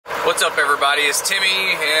What's up, everybody? It's Timmy,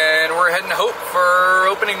 and we're heading to Hope for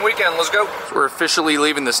opening weekend. Let's go. So we're officially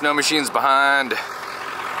leaving the snow machines behind, and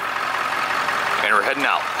we're heading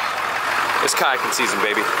out. It's kayaking season,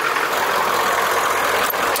 baby.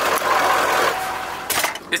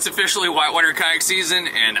 It's officially whitewater kayak season,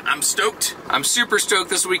 and I'm stoked. I'm super stoked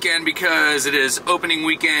this weekend because it is opening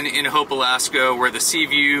weekend in Hope, Alaska, where the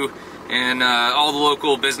Seaview and all the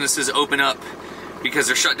local businesses open up because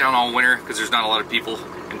they're shut down all winter because there's not a lot of people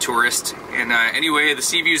and tourists. And anyway, the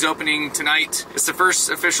Seaview's opening tonight. It's the first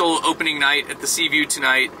official opening night at the Seaview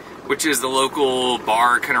tonight, which is the local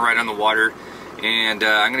bar kind of right on the water. And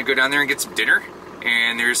I'm gonna go down there and get some dinner.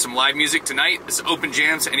 And there's some live music tonight. It's open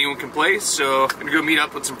jam, so anyone can play. So I'm gonna go meet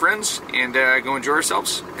up with some friends and go enjoy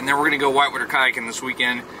ourselves. And then we're gonna go whitewater kayaking this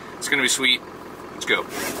weekend. It's gonna be sweet. Let's go.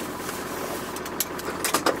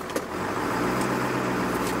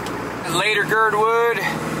 Later, Girdwood.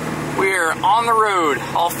 We are on the road,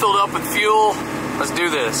 all filled up with fuel. Let's do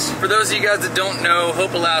this. For those of you guys that don't know,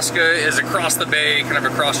 Hope, Alaska is across the bay, kind of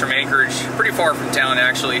across from Anchorage. Pretty far from town,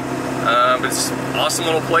 actually. But it's an awesome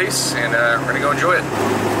little place, and we're gonna go enjoy it.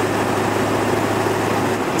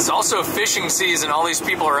 It's also fishing season. All these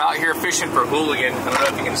people are out here fishing for hooligan. I don't know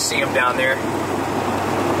if you can see them down there.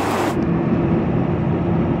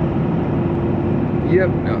 Yep,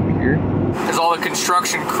 down here. There's all the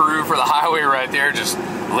construction crew for the highway right there, just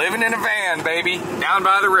living in a van, baby, down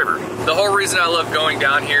by the river. The whole reason I love going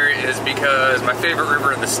down here is because my favorite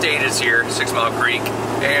river in the state is here, 6 Mile Creek,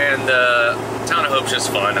 and the town of Hope's just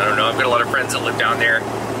fun. I don't know, I've got a lot of friends that live down there,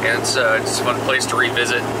 and it's just a fun place to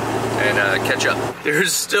revisit and catch up.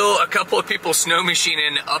 There's still a couple of people snow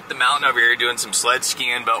machining up the mountain over here doing some sled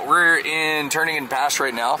skiing, but we're in Turning Pass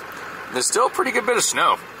right now. There's still a pretty good bit of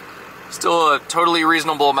snow. Still a totally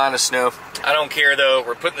reasonable amount of snow. I don't care though,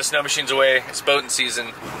 we're putting the snow machines away. It's boating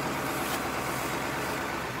season.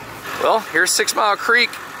 Well, here's 6 Mile Creek.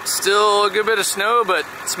 Still a good bit of snow, but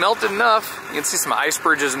it's melted enough. You can see some ice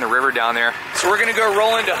bridges in the river down there. So we're gonna go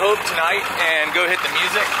roll into Hope tonight and go hit the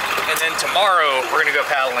music. And then tomorrow, we're gonna go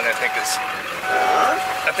paddling, I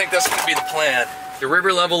think that's gonna be the plan. The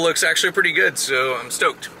river level looks actually pretty good, so I'm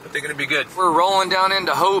stoked. I think it'll be good. We're rolling down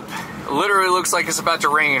into Hope. It literally looks like it's about to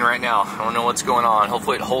rain right now. I don't know what's going on.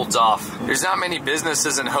 Hopefully it holds off. There's not many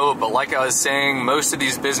businesses in Hope, but like I was saying, most of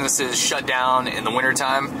these businesses shut down in the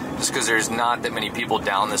wintertime just because there's not that many people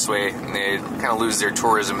down this way and they kind of lose their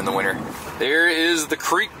tourism in the winter. There is the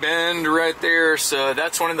creek bend right there, so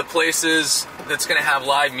that's one of the places that's gonna have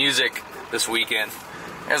live music this weekend.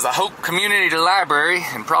 There's the Hope Community Library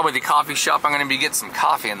and probably the coffee shop. I'm gonna be getting some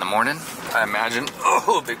coffee in the morning, I imagine.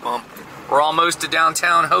 Oh, big bump. We're almost to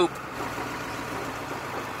downtown Hope.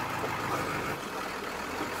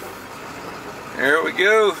 There we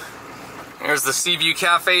go. There's the Seaview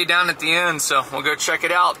Cafe down at the end, so we'll go check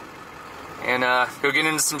it out and go get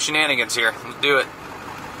into some shenanigans here. Let's do it.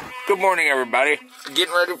 Good morning, everybody.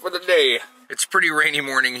 Getting ready for the day. It's a pretty rainy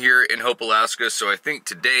morning here in Hope, Alaska, so I think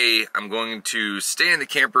today I'm going to stay in the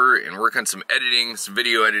camper and work on some editing, some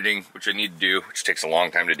video editing, which I need to do, which takes a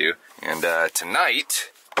long time to do. And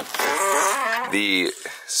tonight, the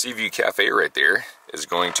Seaview Cafe right there is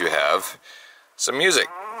going to have some music.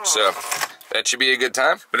 So that should be a good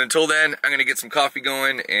time. But until then, I'm gonna get some coffee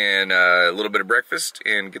going and a little bit of breakfast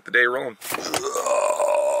and get the day rolling.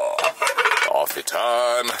 Coffee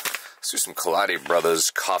time. Let's do some Kaladi Brothers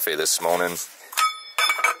coffee this morning.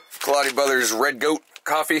 Kaladi Brothers Red Goat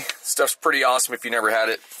coffee. Stuff's pretty awesome if you never had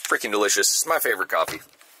it. Freaking delicious. It's my favorite coffee.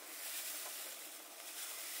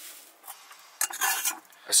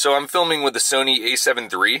 So I'm filming with the Sony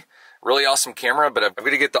a7 III. Really awesome camera, but I'm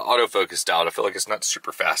gonna get the autofocus dialed. I feel like it's not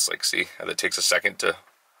super fast. Like, see how that takes a second to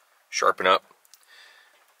sharpen up?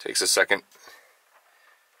 Takes a second.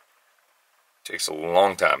 Takes a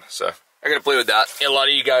long time. So I gotta play with that. A lot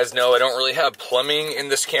of you guys know I don't really have plumbing in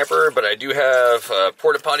this camper, but I do have a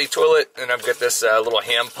porta potty toilet, and I've got this little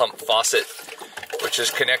hand pump faucet, which is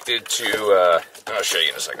connected to, I'll show you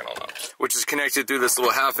in a second, hold on. Which is connected through this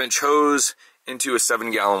little 1/2-inch hose into a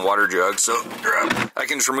 7-gallon water jug. So I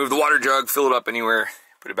can just remove the water jug, fill it up anywhere,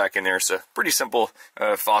 put it back in there. So pretty simple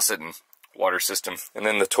faucet and water system. And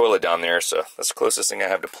then the toilet down there, so that's the closest thing I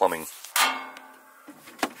have to plumbing.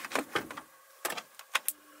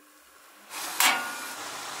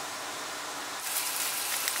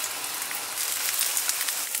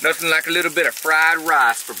 Nothing like a little bit of fried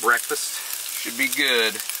rice for breakfast. Should be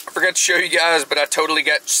good. I forgot to show you guys, but I totally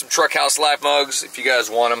got some Truck House Life mugs. If you guys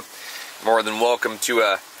want them, more than welcome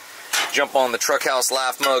to jump on the Truck House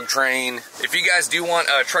Life mug train. If you guys do want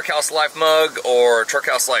a Truck House Life mug or Truck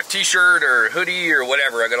House Life t-shirt or hoodie or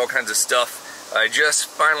whatever, I got all kinds of stuff I just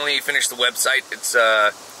finally finished the website. It's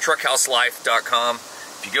truckhouselife.com.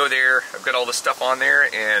 If you go there, I've got all the stuff on there,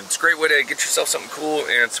 and it's a great way to get yourself something cool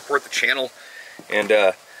and support the channel and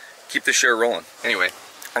keep the show rolling. Anyway,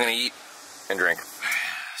 I'm gonna eat and drink.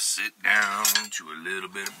 Sit down to a little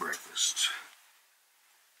bit of breakfast.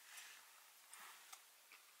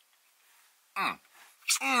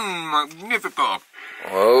 Magnifico.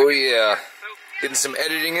 Oh yeah, getting some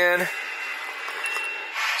editing in.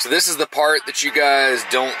 So this is the part that you guys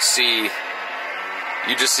don't see.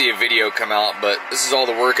 You just see a video come out, but this is all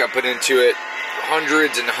the work I put into it.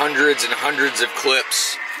 Hundreds and hundreds and hundreds of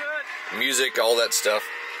clips, music, all that stuff.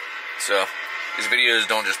 So these videos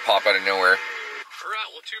don't just pop out of nowhere. Alright,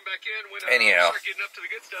 we'll tune back in when Anyhow, start getting up to the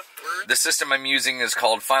good stuff. the system I'm using is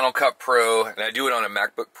called Final Cut Pro, and I do it on a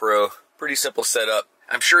MacBook Pro. Pretty simple setup.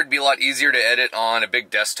 I'm sure it'd be a lot easier to edit on a big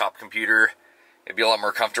desktop computer. It'd be a lot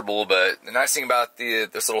more comfortable, but the nice thing about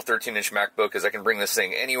this little 13-inch MacBook is I can bring this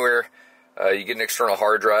thing anywhere. You get an external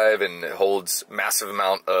hard drive, and it holds massive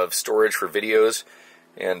amount of storage for videos.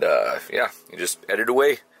 And yeah, you just edit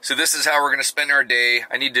away. So this is how we're going to spend our day.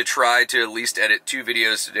 I need to try to at least edit 2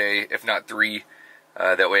 videos today, if not 3.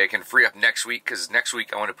 That way I can free up next week, because next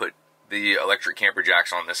week I want to put the electric camper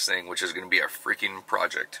jacks on this thing, which is going to be a freaking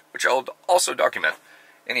project, which I'll also document.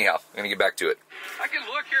 Anyhow, I'm going to get back to it. I can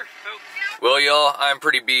look here. Well, y'all, I'm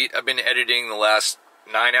pretty beat. I've been editing the last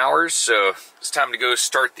 9 hours, so it's time to go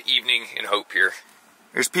start the evening in Hope here.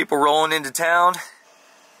 There's people rolling into town.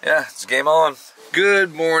 Yeah, it's game on.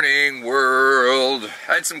 Good morning, world.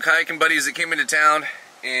 I had some kayaking buddies that came into town,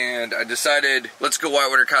 and I decided, let's go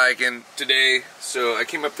whitewater kayaking today. So I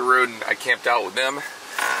came up the road and I camped out with them.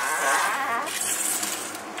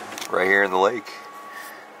 Right here in the lake.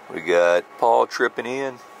 We got Paul tripping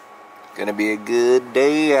in. Gonna be a good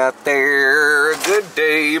day out there. A good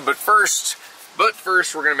day, but first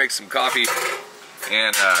we're gonna make some coffee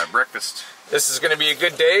and breakfast. This is gonna be a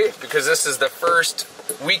good day because this is the first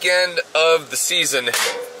weekend of the season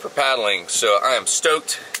for paddling. So I am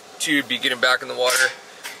stoked to be getting back in the water.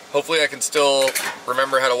 Hopefully I can still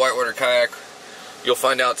remember how to whitewater kayak. You'll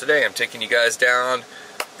find out today. I'm taking you guys down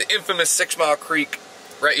the infamous 6 Mile Creek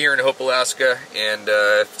right here in Hope, Alaska, and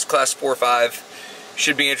it's class 4 or 5.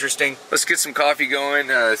 Should be interesting. Let's get some coffee going,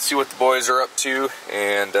 see what the boys are up to,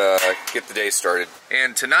 and get the day started.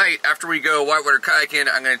 And tonight, after we go whitewater kayaking,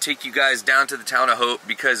 I'm going to take you guys down to the town of Hope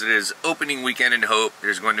because it is opening weekend in Hope.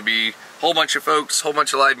 There's going to be a whole bunch of folks, whole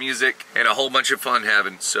bunch of live music, and a whole bunch of fun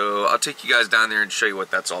having. So I'll take you guys down there and show you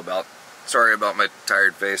what that's all about. Sorry about my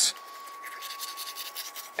tired face.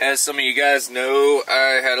 As some of you guys know,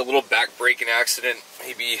 I had a little back-breaking accident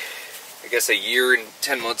maybe, I guess, a year and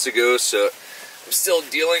 10 months ago, so I'm still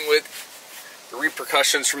dealing with the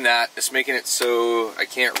repercussions from that. It's making it so I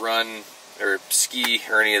can't run or ski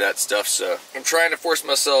or any of that stuff, so I'm trying to force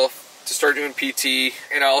myself to start doing PT,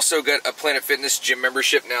 and I also got a Planet Fitness gym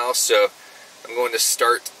membership now, so I'm going to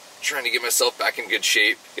start trying to get myself back in good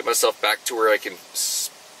shape, get myself back to where I can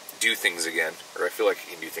do things again, or I feel like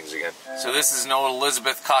I can do things again. So this is an old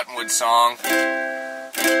Elizabeth Cottonwood song.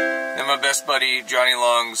 Then my best buddy Johnny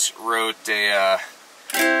Lungs wrote a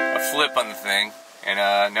flip on the thing, and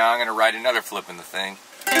now I'm gonna write another flip in the thing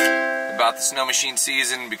about the snow machine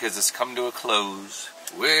season because it's come to a close.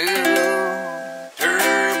 Well,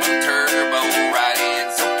 turbo,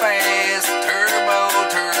 riding so fast, turbo,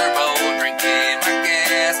 drinking my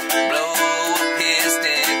gas, blow a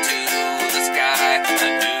piston to the sky, a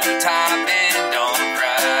new top and don't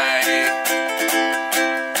cry.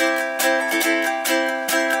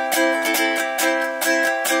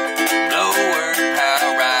 Blower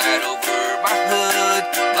power right over my hood,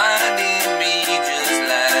 blinding me just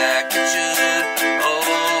like it should.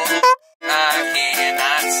 Oh, I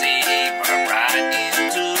cannot see, but I'm right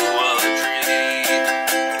into a tree.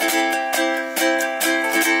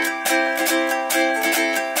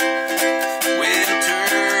 With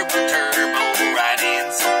turbo,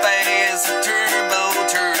 riding so fast, turbo,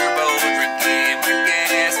 drinking my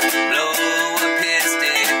gas, blow a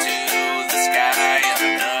piston to the sky,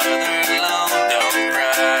 another long don't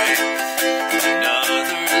cry, another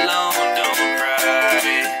long don't cry,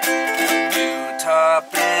 new top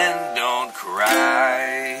and don't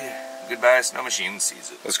cry. Goodbye snow machine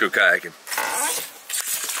season. Let's go kayaking.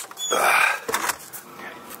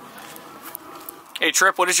 Hey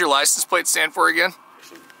Trip, what does your license plate stand for again?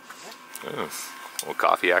 Oh, a little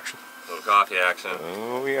coffee action. A little coffee action.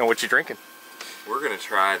 Oh yeah, what you drinking? We're gonna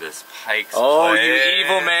try this Pike's Oh, Play. you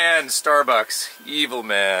evil man, Starbucks. Evil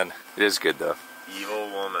man. It is good though.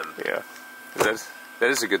 Evil woman. Yeah. That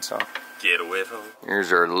is a good song. Get away from me.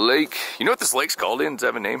 Here's our lake. You know what this lake's called in? Does it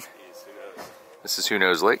have a name? Yes, who knows? This is Who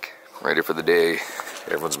Knows Lake. ready for the day.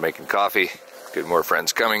 Everyone's making coffee. Good, more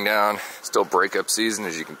friends coming down. Still breakup season,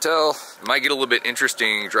 as you can tell. It might get a little bit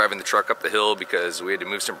interesting driving the truck up the hill because we had to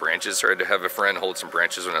move some branches, so I had to have a friend hold some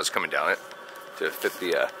branches when I was coming down it to fit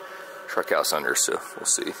the truck house under, so we'll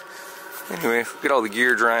see. Anyway, get all the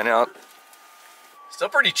gear drying out. Still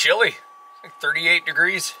pretty chilly, like 38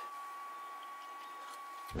 degrees.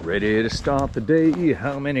 Ready to start the day.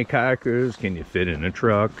 How many kayakers can you fit in a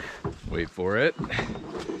truck? Wait for it.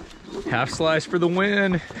 Half slice for the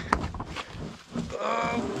win.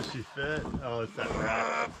 Does she fit? Oh, it's that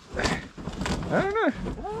wrap. I don't know.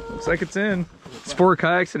 Looks like it's in. It's 4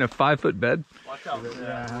 kayaks in a 5-foot bed. Watch out.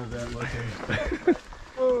 Yeah, how's that looking?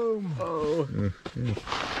 Boom. Oh.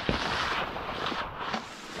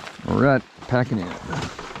 All right, packing in.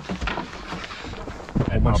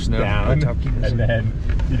 And up down, and then,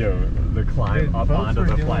 you know, the climb up onto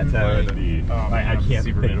the plateau would be, I can't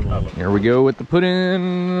think of it. Here we go with the put in.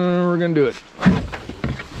 We're gonna do it.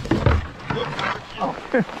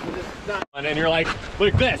 And then you're like,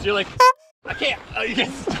 look at this. You're like, I can't. You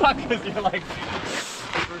get stuck because you're like,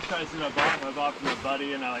 first time I see my bought from a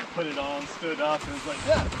buddy, and I like put it on, stood up, and it's like,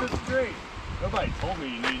 yeah, this is great. Nobody told me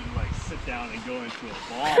you needed to like sit down and go into a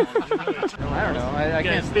ball. I don't know. I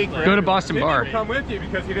can't speak for Go to Boston Bar. Come with you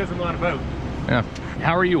because he doesn't want to vote. Yeah.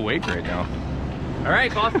 How are you awake right now? All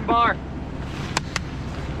right, Boston Bar.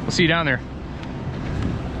 We'll see you down there.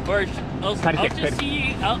 Or I'll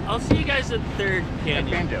see you guys at Third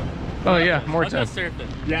Canyon. Oh yeah, more I'll go time. surfing.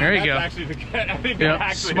 Yeah, There you that's go. Actually the, I think Yep. that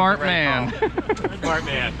actually Smart is the right man. call. Smart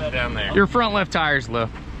man down there. Your front left tire's low.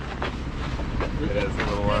 It is a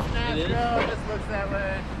little low. It is. This looks that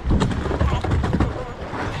way.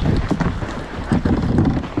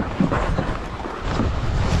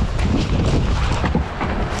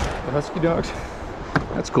 The Husky dogs.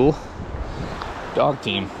 That's cool. Dog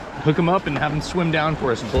team. Hook them up and have them swim down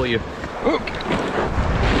for us and pull you. Okay.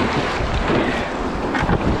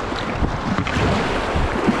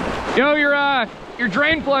 Yo, your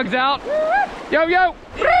drain plug's out. Yo, yo.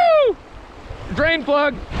 Woo! Drain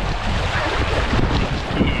plug.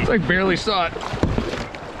 It's like barely saw it.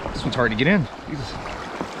 This one's hard to get in. Jesus.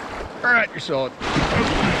 All right, you're solid.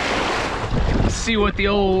 Let's see what the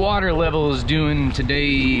old water level is doing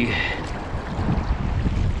today.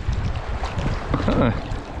 Huh.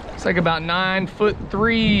 It's like about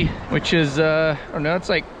 9'3", which is, I don't know, it's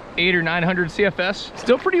like 800 or 900 CFS.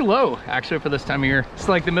 Still pretty low, actually, for this time of year. It's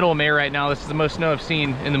like the middle of May right now. This is the most snow I've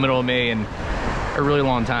seen in the middle of May in a really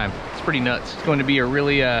long time. It's pretty nuts. It's going to be a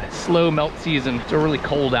really slow melt season. It's really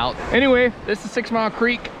cold out. Anyway, this is 6 Mile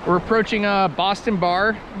Creek. We're approaching Boston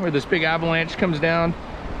Bar, where this big avalanche comes down.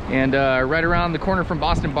 And right around the corner from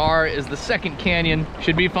Boston Bar is the second canyon.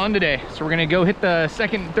 Should be fun today. So we're gonna go hit the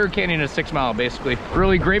second and third canyon of 6 Mile, basically.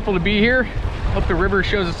 Really grateful to be here. Hope the river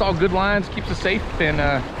shows us all good lines, keeps us safe, and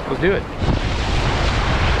let's do it.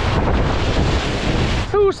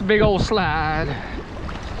 Ooh, it's a big old slide.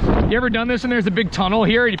 You ever done this and there's a big tunnel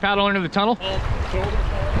here and you paddle into the tunnel?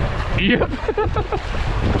 Yep.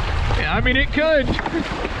 Yeah, I mean, it could.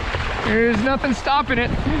 There's nothing stopping it.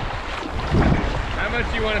 How much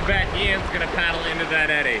do you want to bet Ian's gonna paddle into that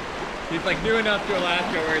eddy? He's like new enough to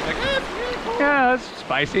Alaska where he's like, oh, it's really cool. Yeah, that's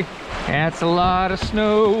spicy. That's a lot of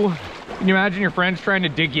snow. Can you imagine your friends trying to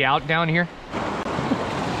dig you out down here?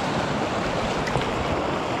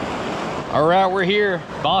 All right, we're here.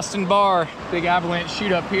 Boston Bar. Big avalanche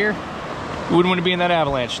chute up here. You wouldn't want to be in that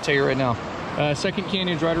avalanche, I'll tell you right now. Second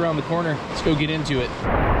canyon's right around the corner. Let's go get into it.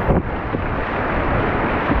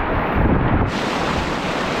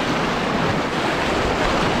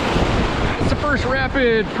 It's the first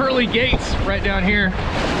rapid, Pearly Gates right down here.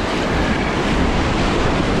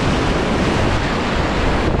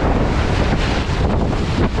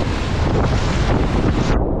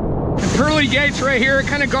 Pearly Gates right here, it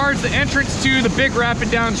kind of guards the entrance to the big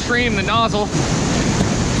rapid downstream, the nozzle.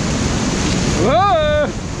 Whoa!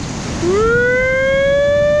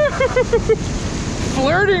 Woo!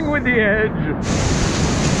 Flirting with the edge.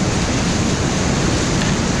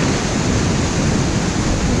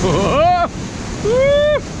 Whoa!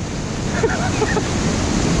 Woo!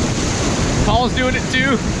 Paul's doing it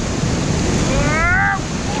too.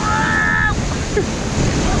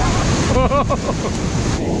 Oh!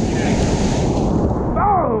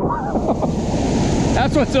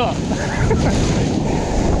 That's what's up.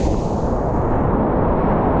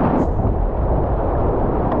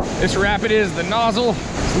 This rapid is the nozzle.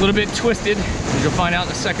 It's a little bit twisted, as you'll find out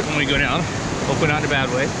in a second when we go down. Hopefully not in a bad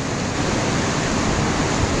way.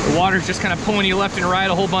 The water's just kind of pulling you left and right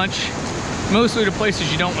a whole bunch, mostly to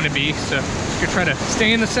places you don't want to be. So just gonna try to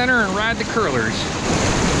stay in the center and ride the curlers.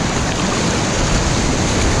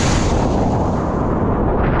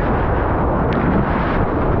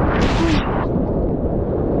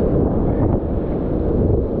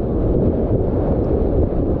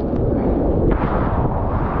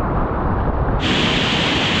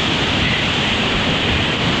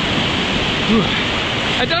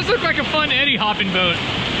 Looked like a fun eddy hopping boat.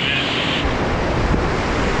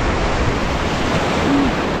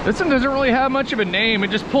 This one doesn't really have much of a name.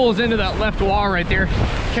 It just pulls into that left wall right there.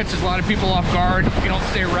 Catches a lot of people off guard if you don't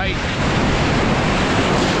stay right.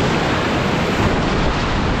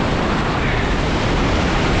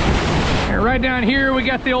 And right down here, we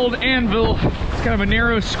got the old anvil. It's kind of a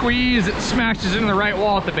narrow squeeze that smashes into the right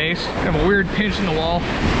wall at the base. Kind of a weird pinch in the wall.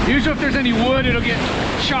 Usually if there's any wood, it'll get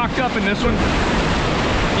chalked up in this one.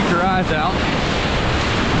 Keep your eyes out.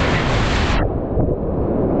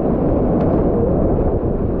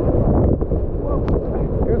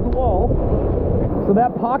 So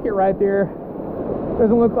that pocket right there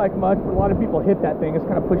doesn't look like much, but a lot of people hit that thing. It's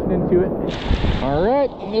kind of pushing into it. All right,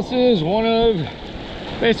 and this is one of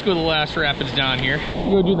basically the last rapids down here.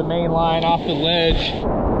 You go do the main line off the ledge.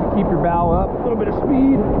 Keep your bow up, a little bit of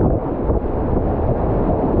speed.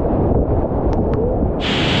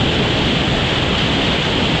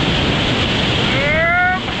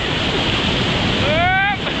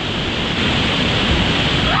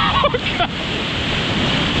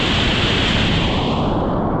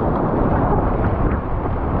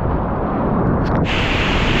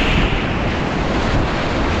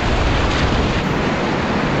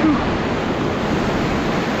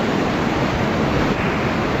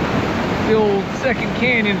 The old second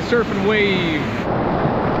canyon surfing wave.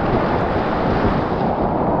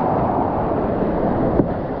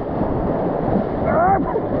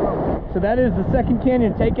 So that is the second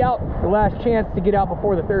canyon takeout. The last chance to get out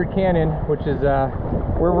before the third canyon, which is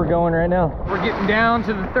where we're going right now. We're getting down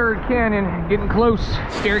to the third canyon, getting close.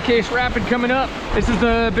 Staircase rapid coming up. This is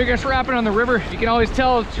the biggest rapid on the river. You can always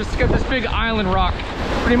tell it's just got this big island rock.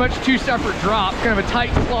 Pretty much two separate drops. Kind of a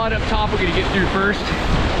tight slot up top we're gonna get through first.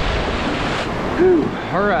 Whew,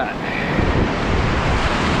 all right.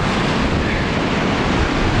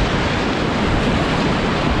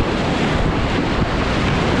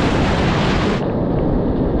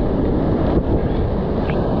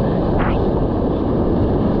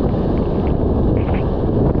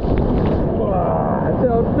 That's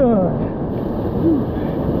how it's done.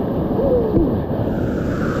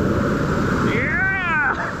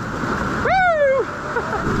 Yeah! Woo!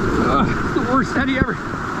 It's the worst eddy ever.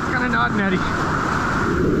 It's kind of not an eddy.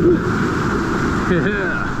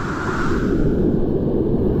 Yeah.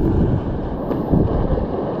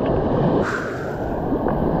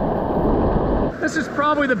 This is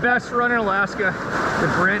probably the best run in Alaska, the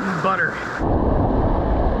bread and butter.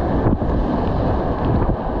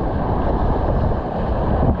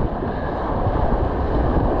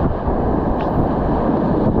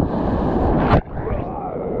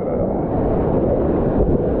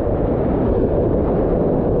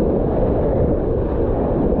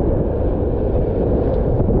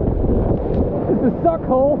 Suck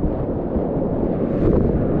hole.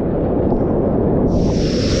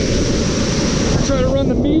 Try to run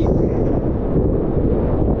the meat.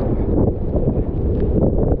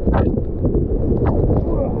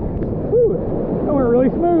 Whew, that went really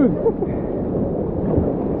smooth.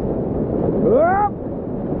 Up,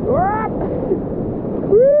 up.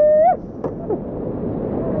 Woo.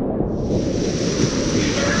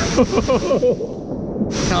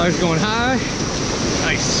 Tyler's going high.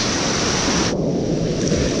 Nice.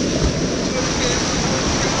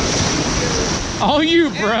 All you,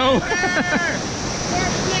 bro.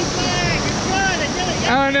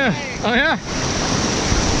 I don't know. Oh, yeah.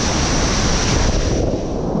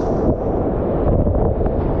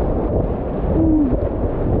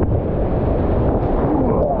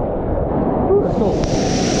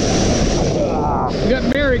 We got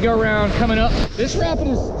merry-go-round coming up. This rapid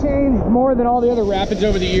has changed more than all the other rapids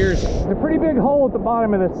over the years. There's a pretty big hole at the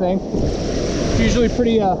bottom of this thing. It's usually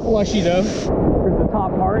pretty flushy though. Here's the top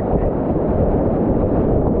part.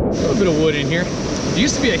 A little bit of wood in here. There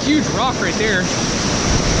used to be a huge rock right there.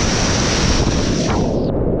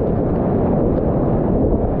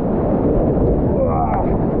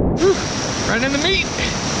 Right in the meat.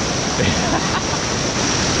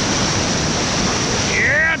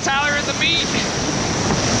 Yeah, Tyler in the meat.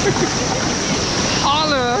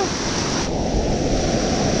 Holla.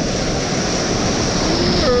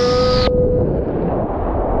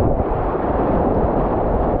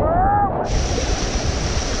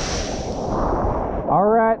 All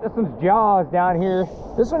right, this one's Jaws down here.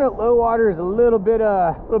 This one at low water is a little bit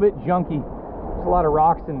junky. There's a lot of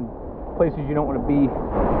rocks and places you don't want to be.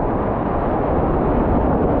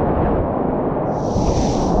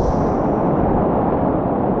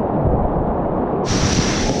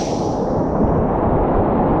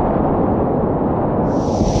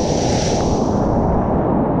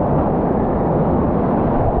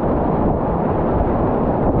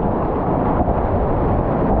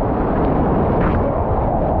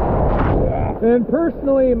 And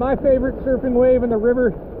personally, my favorite surfing wave in the river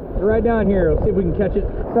is right down here. Let's see if we can catch it.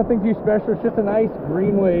 Nothing too special, it's just a nice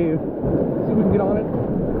green wave. Let's see if we can get on it.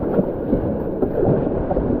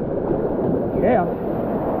 Yeah.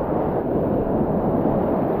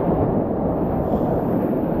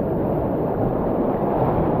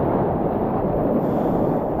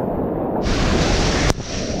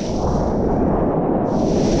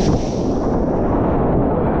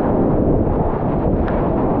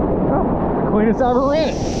 Cleanest I've ever ran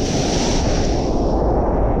it.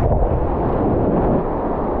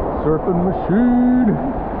 Surfing machine.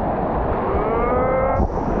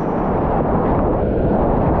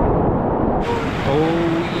 Oh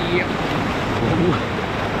yeah. Ooh.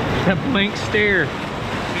 That blank stare. Two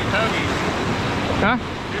togies. Huh?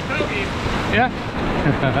 Two togies. Yeah.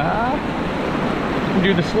 We'll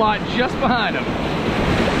do the slot just behind him.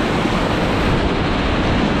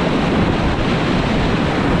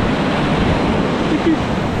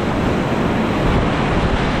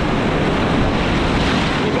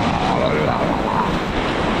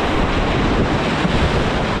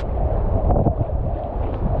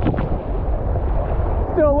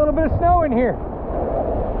 Still a little bit of snow in here.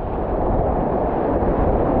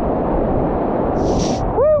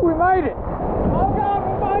 Woo, we made it. Oh God,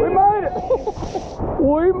 we made it.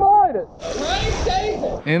 We made it.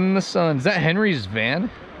 In the sun. Is that Henry's van?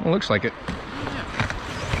 It looks like it.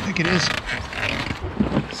 I think it is.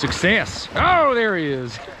 Success. Oh, there he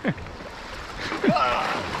is.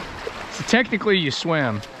 So technically you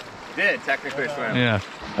swam. Did technically swim. Yeah.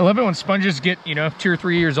 I love it when sponges get, you know, 2 or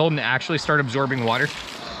 3 years old and actually start absorbing water.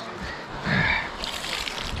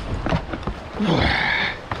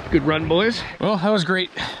 Good run, boys. Well, that was great.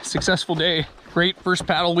 Successful day. Great first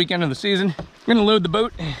paddle weekend of the season. I'm gonna load the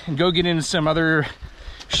boat and go get into some other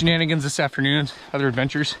shenanigans this afternoon, other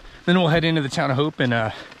adventures. Then we'll head into the town of Hope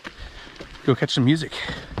and go catch some music.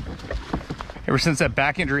 Ever since that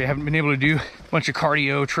back injury, I haven't been able to do a bunch of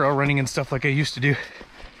cardio, trail running and stuff like I used to do.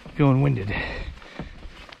 Feeling winded.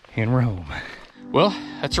 And we're home. Well,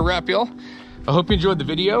 that's a wrap, y'all. I hope you enjoyed the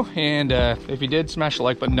video, and if you did, smash the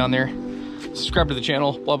like button down there. Subscribe to the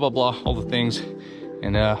channel, blah, blah, blah, all the things.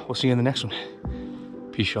 And we'll see you in the next one.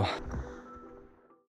 Peace, y'all.